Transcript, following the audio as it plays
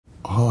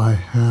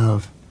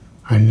have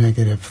are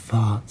negative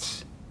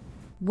thoughts.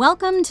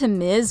 Welcome to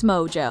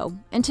MsMojo,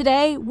 and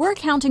today we're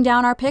counting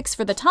down our picks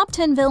for the top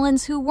 10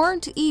 villains who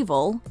weren't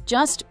evil,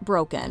 just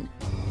broken.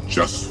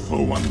 Just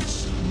for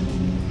once,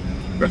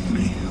 let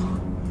me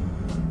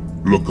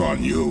look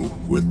on you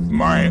with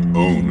my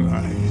own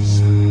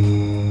eyes.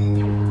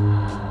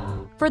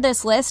 For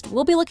this list,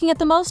 we'll be looking at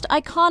the most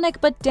iconic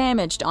but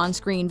damaged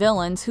on-screen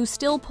villains who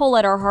still pull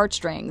at our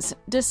heartstrings,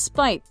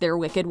 despite their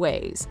wicked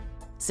ways.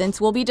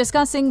 Since we'll be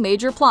discussing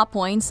major plot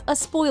points, a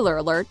spoiler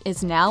alert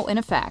is now in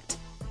effect.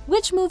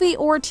 Which movie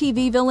or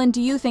TV villain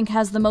do you think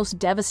has the most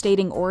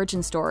devastating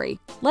origin story?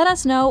 Let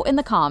us know in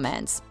the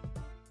comments.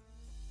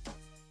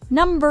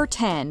 Number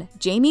 10.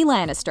 Jaime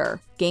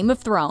Lannister, Game of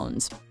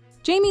Thrones.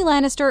 Jaime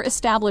Lannister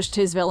established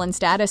his villain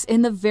status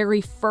in the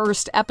very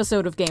first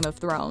episode of Game of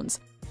Thrones.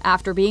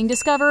 After being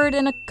discovered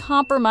in a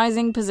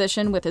compromising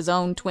position with his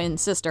own twin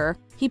sister,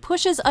 he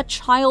pushes a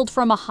child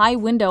from a high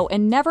window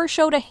and never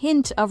showed a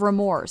hint of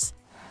remorse.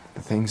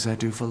 The things I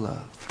do for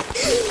love.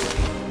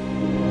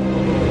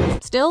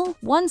 Still,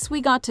 once we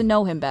got to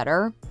know him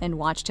better, and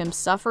watched him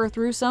suffer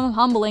through some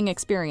humbling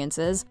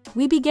experiences,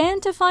 we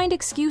began to find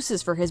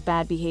excuses for his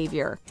bad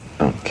behavior.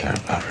 I don't care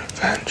about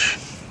revenge.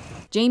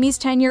 Jaime's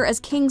tenure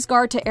as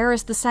Kingsguard to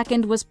Aerys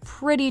II was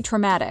pretty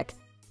traumatic.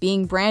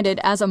 Being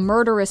branded as a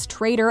murderous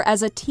traitor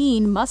as a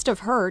teen must have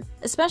hurt,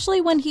 especially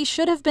when he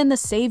should have been the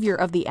savior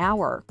of the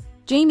hour.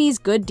 Jaime's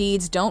good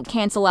deeds don't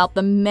cancel out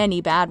the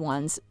many bad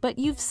ones, but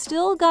you've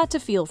still got to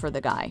feel for the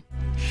guy.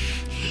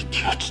 He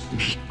judged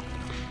me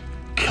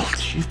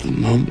guilty the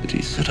moment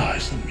he set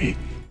eyes on me.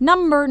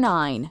 Number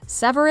 9.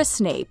 Severus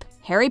Snape,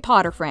 Harry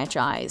Potter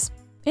franchise.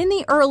 In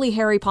the early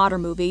Harry Potter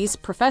movies,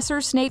 Professor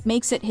Snape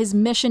makes it his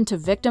mission to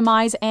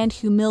victimize and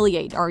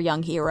humiliate our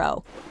young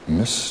hero.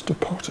 Mr.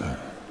 Potter,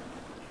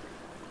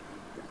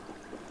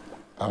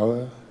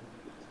 our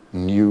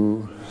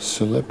new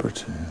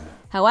celebrity.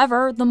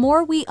 However, the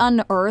more we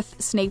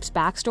unearth Snape's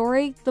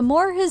backstory, the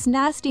more his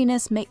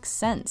nastiness makes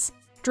sense.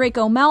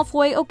 Draco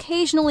Malfoy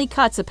occasionally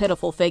cuts a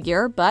pitiful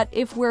figure, but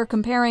if we're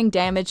comparing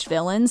damaged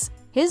villains,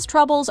 his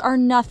troubles are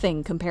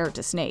nothing compared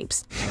to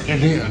Snape's.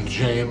 Lily and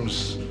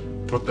James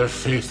put their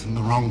faith in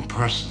the wrong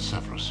person,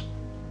 Severus.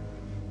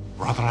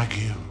 Rather like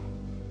you.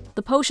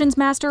 The Potions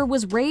Master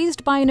was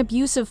raised by an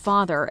abusive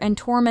father and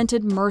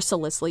tormented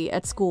mercilessly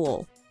at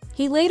school.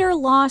 He later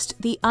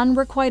lost the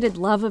unrequited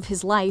love of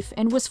his life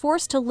and was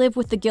forced to live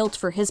with the guilt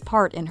for his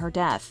part in her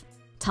death.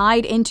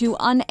 Tied into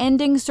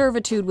unending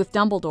servitude with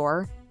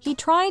Dumbledore, he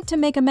tried to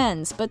make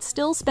amends but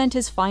still spent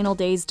his final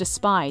days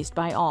despised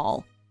by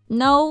all.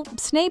 No,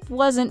 Snape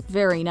wasn't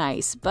very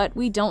nice, but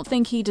we don't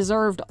think he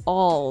deserved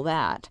all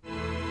that.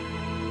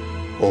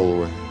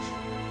 Always.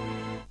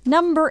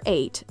 Number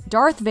 8.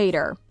 Darth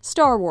Vader,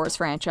 Star Wars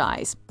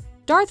franchise.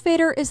 Darth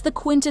Vader is the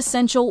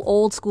quintessential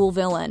old-school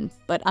villain,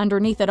 but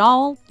underneath it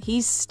all,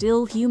 he's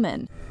still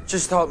human.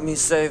 Just help me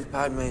save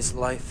Padme's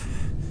life.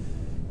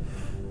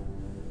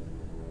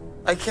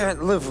 I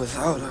can't live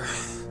without her.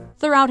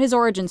 Throughout his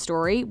origin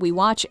story, we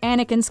watch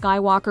Anakin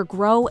Skywalker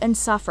grow and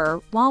suffer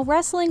while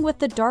wrestling with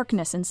the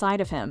darkness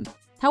inside of him.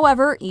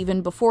 However,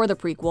 even before the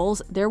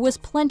prequels, there was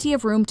plenty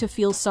of room to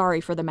feel sorry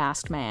for the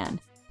masked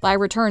man. By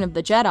Return of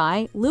the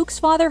Jedi, Luke's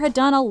father had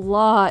done a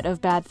lot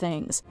of bad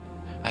things.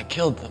 I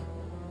killed them.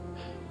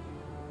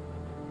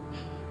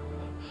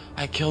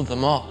 I killed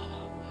them all.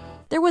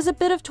 There was a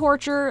bit of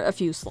torture, a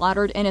few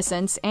slaughtered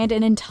innocents, and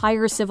an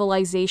entire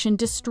civilization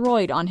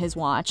destroyed on his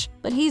watch.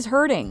 But he's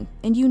hurting,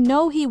 and you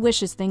know he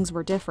wishes things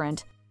were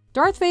different.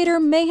 Darth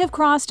Vader may have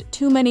crossed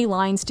too many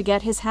lines to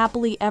get his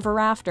happily ever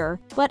after,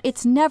 but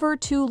it's never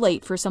too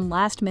late for some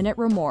last-minute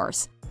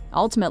remorse.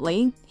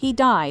 Ultimately, he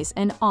dies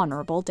an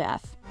honorable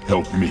death.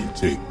 Help me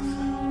take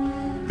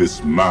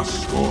this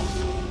mask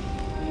off.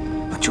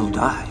 But you'll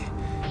die.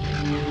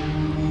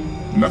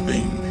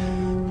 Nothing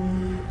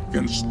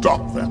can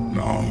stop that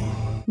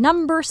now.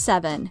 Number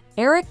 7.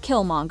 Eric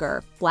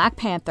Killmonger, Black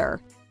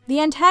Panther. The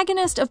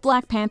antagonist of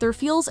Black Panther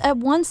feels at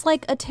once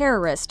like a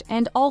terrorist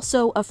and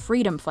also a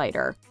freedom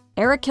fighter.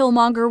 Eric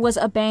Killmonger was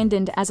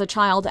abandoned as a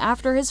child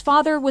after his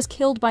father was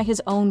killed by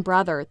his own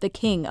brother, the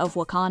King of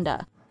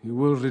Wakanda. You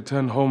will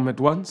return home at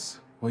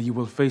once, where you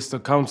will face the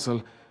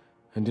council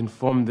and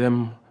inform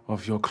them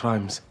of your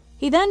crimes.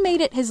 He then made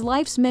it his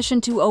life's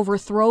mission to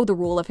overthrow the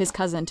rule of his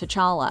cousin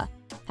T'Challa.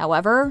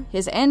 However,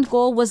 his end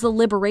goal was the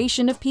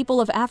liberation of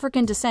people of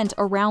African descent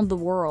around the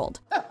world.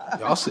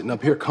 Y'all sitting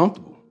up here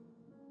comfortable.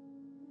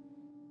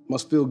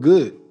 Must feel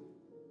good.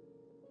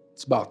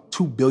 It's about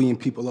 2 billion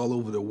people all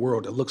over the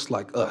world that looks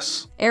like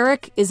us.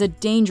 Eric is a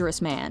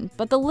dangerous man,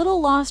 but the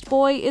little lost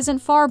boy isn't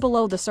far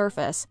below the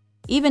surface.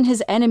 Even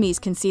his enemies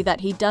can see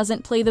that he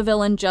doesn't play the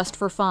villain just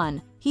for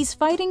fun. He's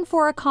fighting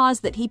for a cause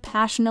that he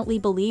passionately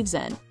believes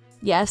in.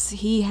 Yes,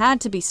 he had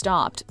to be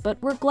stopped,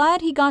 but we're glad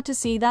he got to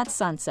see that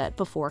sunset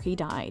before he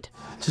died.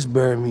 Just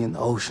bury me in the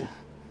ocean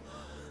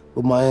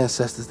with my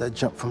ancestors that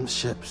jumped from the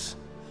ships.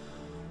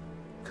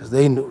 Because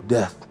they knew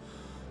death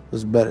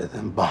was better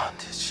than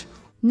bondage.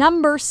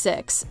 Number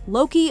 6.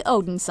 Loki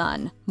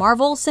Odinson,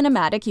 Marvel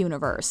Cinematic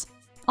Universe.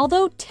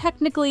 Although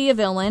technically a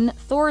villain,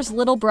 Thor's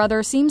little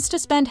brother seems to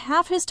spend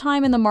half his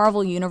time in the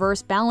Marvel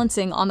Universe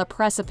balancing on the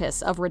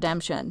precipice of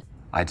redemption.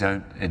 I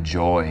don't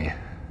enjoy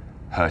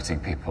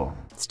hurting people.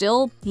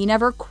 Still, he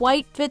never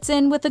quite fits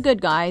in with the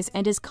good guys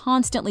and is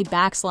constantly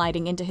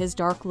backsliding into his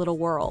dark little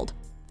world.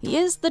 He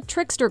is the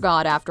trickster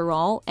god after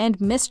all,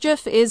 and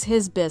mischief is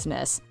his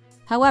business.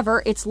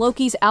 However, it's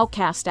Loki's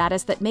outcast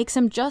status that makes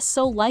him just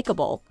so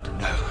likable.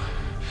 No,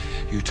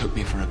 you took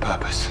me for a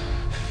purpose.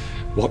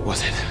 What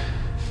was it?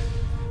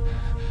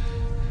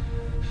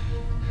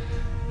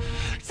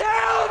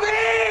 Tell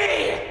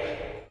me!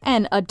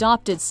 An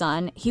adopted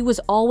son, he was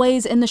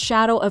always in the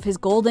shadow of his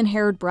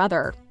golden-haired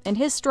brother, and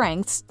his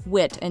strengths,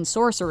 wit and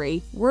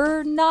sorcery,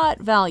 were not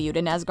valued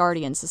in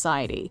Asgardian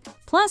society.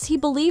 Plus, he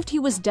believed he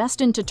was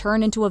destined to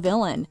turn into a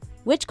villain,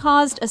 which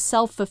caused a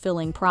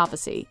self-fulfilling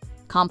prophecy.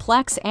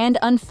 Complex and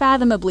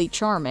unfathomably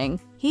charming,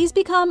 he's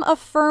become a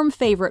firm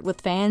favorite with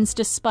fans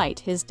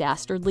despite his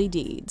dastardly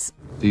deeds.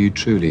 Do you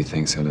truly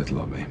think so little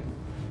of me?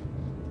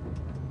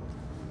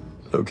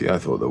 Loki, I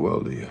thought the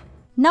world of you.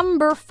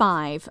 Number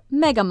 5.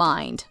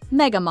 Megamind.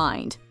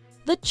 Megamind.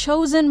 The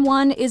Chosen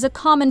One is a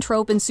common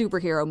trope in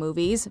superhero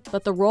movies,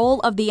 but the role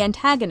of the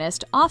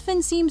antagonist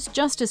often seems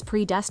just as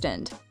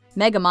predestined.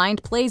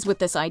 Megamind plays with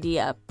this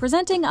idea,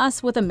 presenting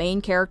us with a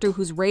main character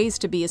who's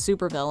raised to be a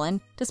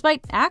supervillain,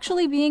 despite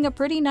actually being a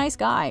pretty nice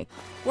guy.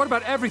 What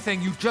about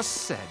everything you've just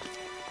said?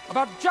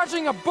 About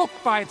judging a book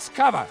by its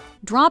cover?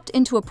 Dropped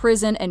into a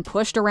prison and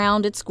pushed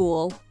around at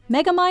school,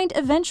 Megamind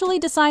eventually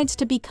decides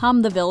to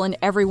become the villain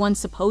everyone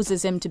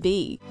supposes him to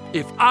be.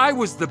 If I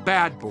was the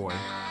bad boy,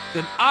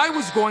 then I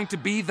was going to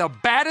be the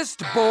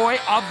baddest boy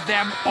of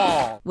them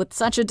all. With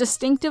such a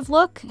distinctive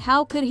look,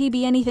 how could he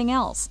be anything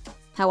else?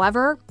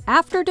 However,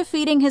 after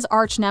defeating his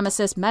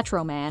arch-nemesis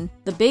Metro Man,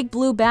 the big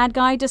blue bad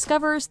guy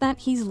discovers that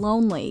he's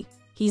lonely.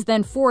 He's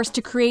then forced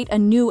to create a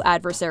new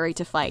adversary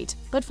to fight,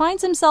 but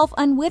finds himself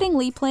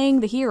unwittingly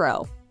playing the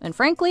hero. And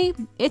frankly,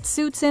 it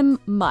suits him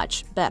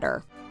much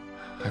better.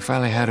 I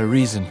finally had a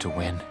reason to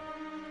win.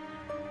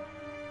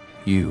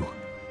 You.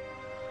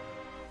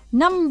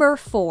 Number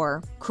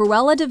 4.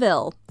 Cruella de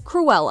Vil.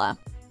 Cruella.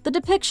 The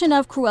depiction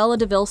of Cruella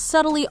de Vil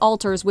subtly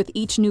alters with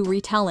each new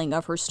retelling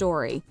of her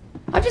story.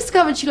 I've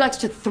discovered she likes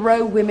to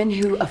throw women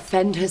who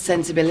offend her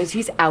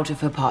sensibilities out of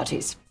her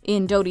parties.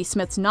 In Dodie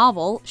Smith's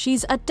novel,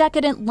 she's a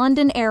decadent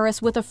London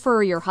heiress with a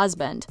furrier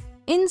husband.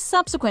 In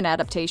subsequent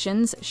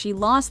adaptations, she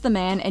lost the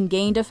man and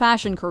gained a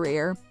fashion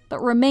career, but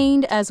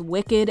remained as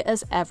wicked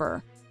as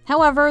ever.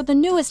 However, the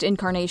newest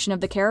incarnation of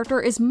the character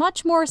is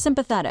much more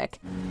sympathetic.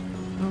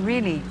 I'm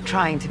really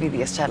trying to be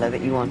the Estella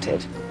that you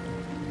wanted.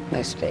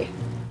 Mostly.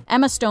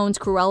 Emma Stone's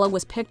Cruella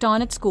was picked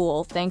on at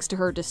school thanks to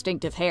her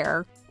distinctive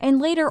hair, and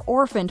later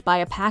orphaned by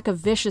a pack of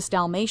vicious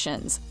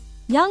Dalmatians.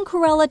 Young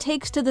Cruella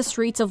takes to the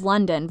streets of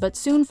London but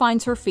soon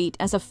finds her feet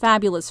as a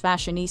fabulous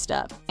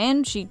fashionista,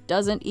 and she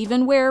doesn't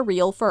even wear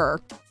real fur.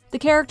 The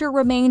character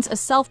remains a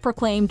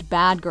self-proclaimed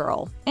bad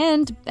girl,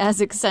 and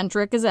as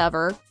eccentric as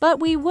ever,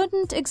 but we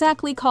wouldn't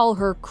exactly call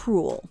her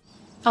cruel.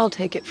 I'll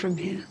take it from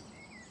here.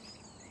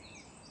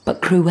 But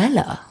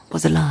Cruella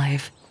was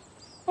alive.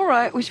 All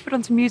right, we should put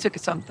on some music or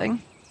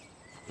something.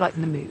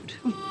 Lighten the mood.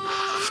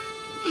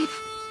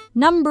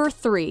 Number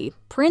 3.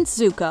 Prince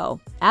Zuko.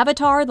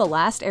 Avatar: The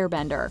Last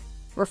Airbender.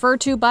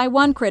 Referred to by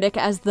one critic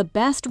as the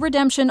best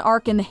redemption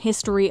arc in the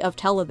history of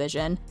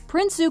television,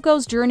 Prince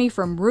Zuko's journey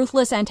from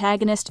ruthless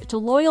antagonist to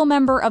loyal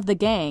member of the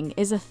gang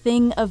is a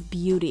thing of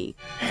beauty.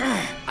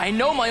 I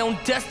know my own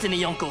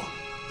destiny, Uncle.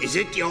 Is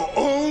it your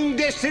own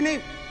destiny?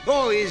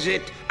 Or is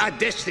it a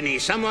destiny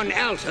someone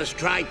else has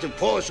tried to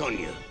force on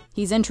you?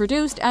 He's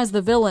introduced as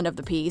the villain of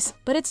the piece,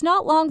 but it's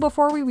not long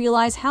before we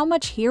realize how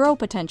much hero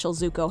potential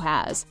Zuko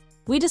has.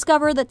 We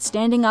discover that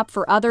standing up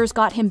for others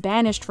got him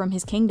banished from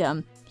his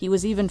kingdom. He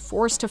was even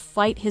forced to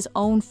fight his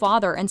own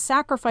father and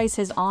sacrifice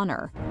his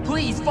honor.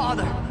 Please,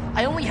 Father,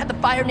 I only had the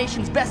Fire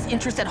Nation's best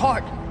interest at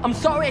heart. I'm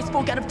sorry I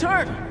spoke out of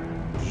turn.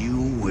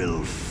 You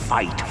will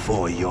fight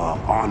for your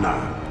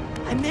honor.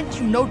 I meant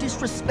you no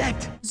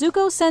disrespect.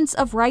 Zuko's sense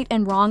of right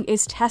and wrong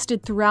is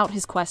tested throughout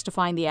his quest to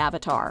find the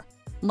Avatar.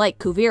 Like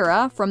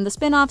Kuvira from the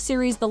spin-off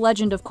series The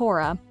Legend of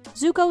Korra,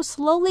 Zuko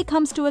slowly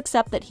comes to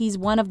accept that he's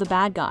one of the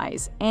bad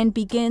guys and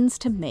begins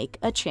to make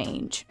a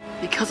change.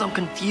 Because I'm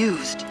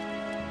confused.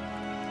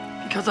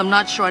 Because I'm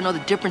not sure I know the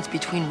difference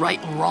between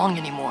right and wrong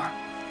anymore.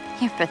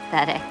 You're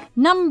pathetic.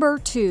 Number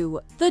 2.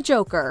 The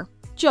Joker.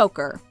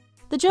 Joker.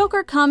 The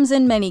Joker comes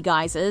in many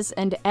guises,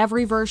 and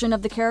every version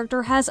of the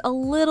character has a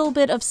little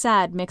bit of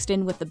sad mixed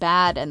in with the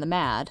bad and the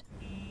mad.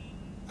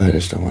 I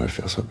just don't want to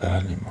feel so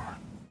bad anymore.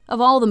 Of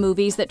all the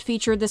movies that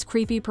featured this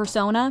creepy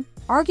persona,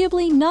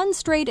 arguably none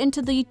strayed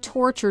into the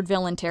tortured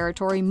villain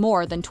territory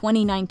more than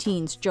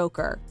 2019's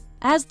Joker.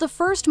 As the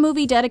first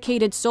movie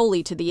dedicated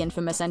solely to the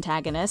infamous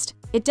antagonist,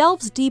 it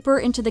delves deeper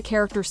into the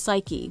character's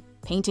psyche,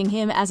 painting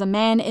him as a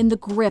man in the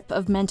grip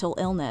of mental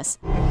illness.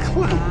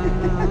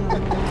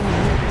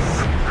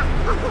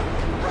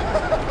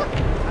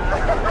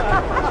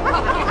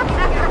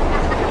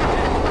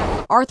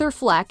 Arthur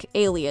Fleck,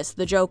 alias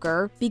the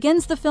Joker,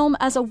 begins the film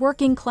as a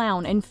working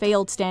clown and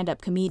failed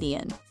stand-up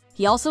comedian.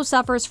 He also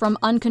suffers from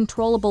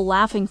uncontrollable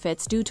laughing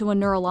fits due to a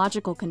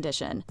neurological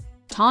condition.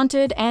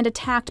 Taunted and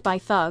attacked by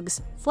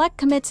thugs, Fleck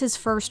commits his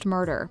first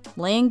murder,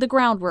 laying the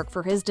groundwork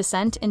for his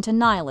descent into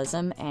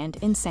nihilism and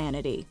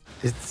insanity.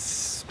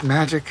 It's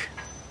magic.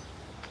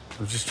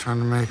 I'm just trying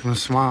to make him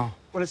smile.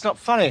 Well, it's not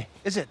funny,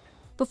 is it?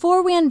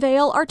 Before we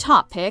unveil our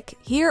top pick,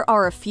 here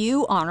are a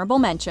few honorable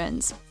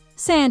mentions.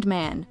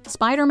 Sandman,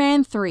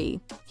 Spider-Man 3.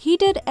 He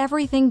did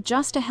everything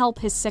just to help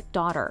his sick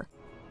daughter.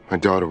 My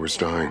daughter was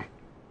dying.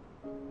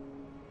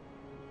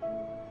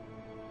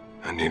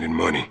 I needed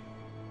money.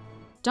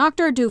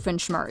 Dr.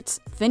 Doofenshmirtz,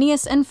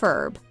 Phineas and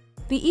Ferb.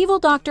 The evil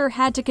doctor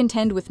had to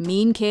contend with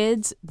mean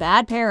kids,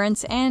 bad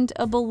parents, and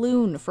a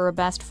balloon for a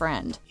best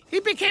friend. He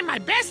became my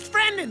best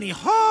friend in the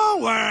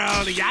whole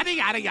world, yada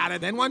yada yada.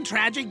 Then one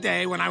tragic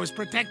day when I was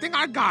protecting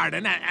our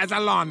garden as a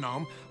lawn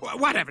gnome,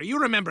 whatever, you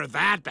remember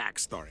that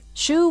backstory.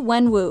 Xu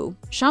Wenwu,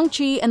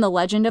 Shang-Chi and the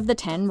Legend of the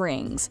Ten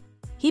Rings.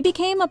 He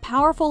became a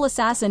powerful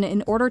assassin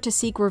in order to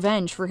seek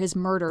revenge for his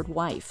murdered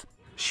wife.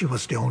 She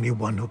was the only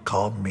one who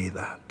called me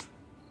that.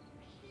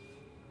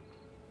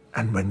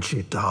 And when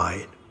she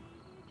died,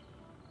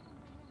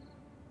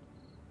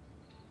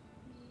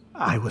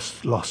 I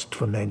was lost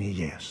for many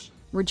years.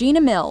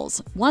 Regina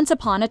Mills, Once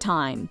Upon a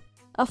Time.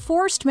 A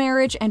forced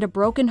marriage and a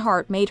broken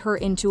heart made her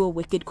into a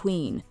wicked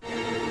queen.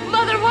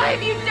 Mother, why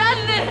have you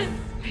done this?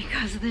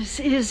 Because this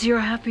is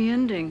your happy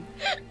ending.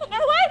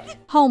 What?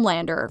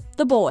 Homelander,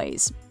 The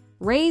Boys.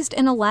 Raised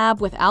in a lab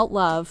without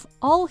love,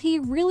 all he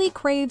really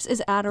craves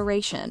is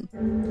adoration.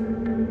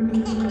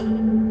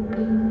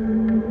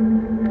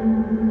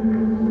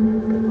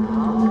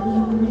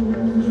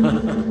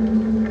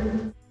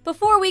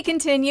 Before we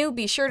continue,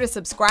 be sure to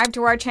subscribe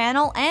to our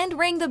channel and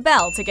ring the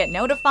bell to get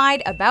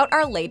notified about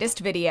our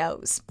latest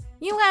videos.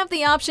 You have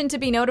the option to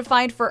be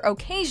notified for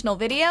occasional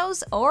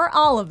videos or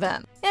all of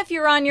them. If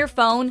you're on your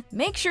phone,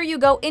 make sure you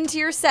go into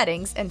your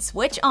settings and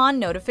switch on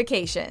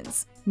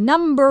notifications.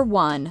 Number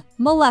 1.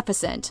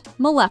 Maleficent,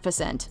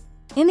 Maleficent.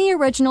 In the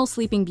original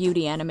Sleeping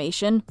Beauty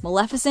animation,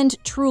 Maleficent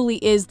truly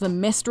is the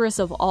mistress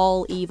of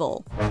all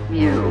evil.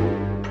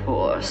 You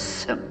poor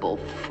simple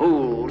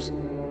fools.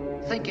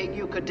 Thinking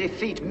you could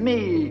defeat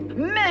me,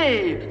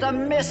 the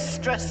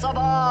mistress of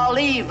all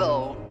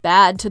evil.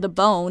 Bad to the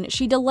bone,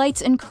 she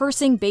delights in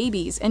cursing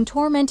babies and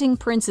tormenting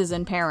princes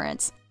and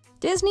parents.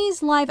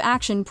 Disney's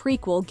live-action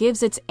prequel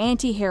gives its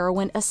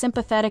anti-heroine a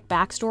sympathetic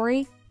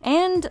backstory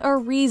and a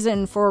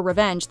reason for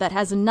revenge that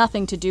has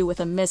nothing to do with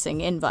a missing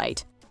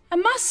invite. I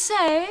must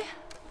say,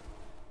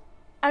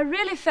 I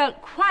really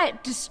felt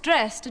quite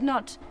distressed at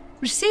not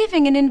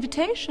receiving an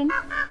invitation.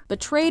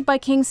 Betrayed by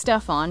King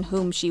Stefan,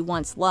 whom she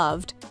once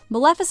loved,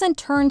 Maleficent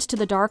turns to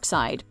the dark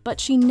side, but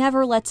she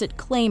never lets it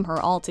claim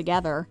her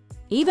altogether.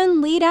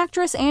 Even lead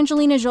actress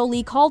Angelina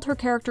Jolie called her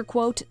character,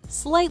 quote,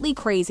 slightly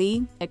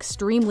crazy,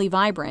 extremely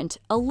vibrant,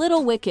 a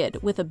little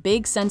wicked, with a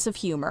big sense of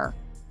humor.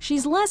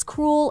 She's less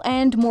cruel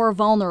and more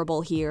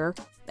vulnerable here,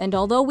 and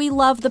although we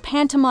love the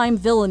pantomime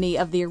villainy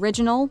of the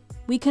original,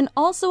 we can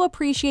also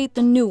appreciate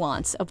the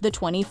nuance of the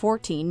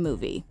 2014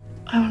 movie.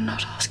 I will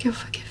not ask your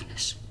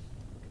forgiveness,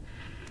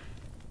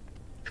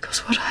 because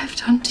what I have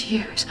done to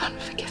you is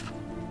unforgivable.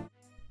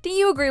 Do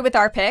you agree with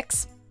our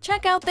picks?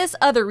 Check out this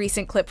other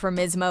recent clip from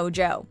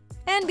MsMojo.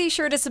 And be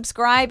sure to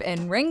subscribe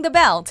and ring the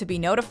bell to be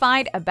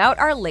notified about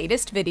our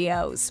latest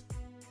videos.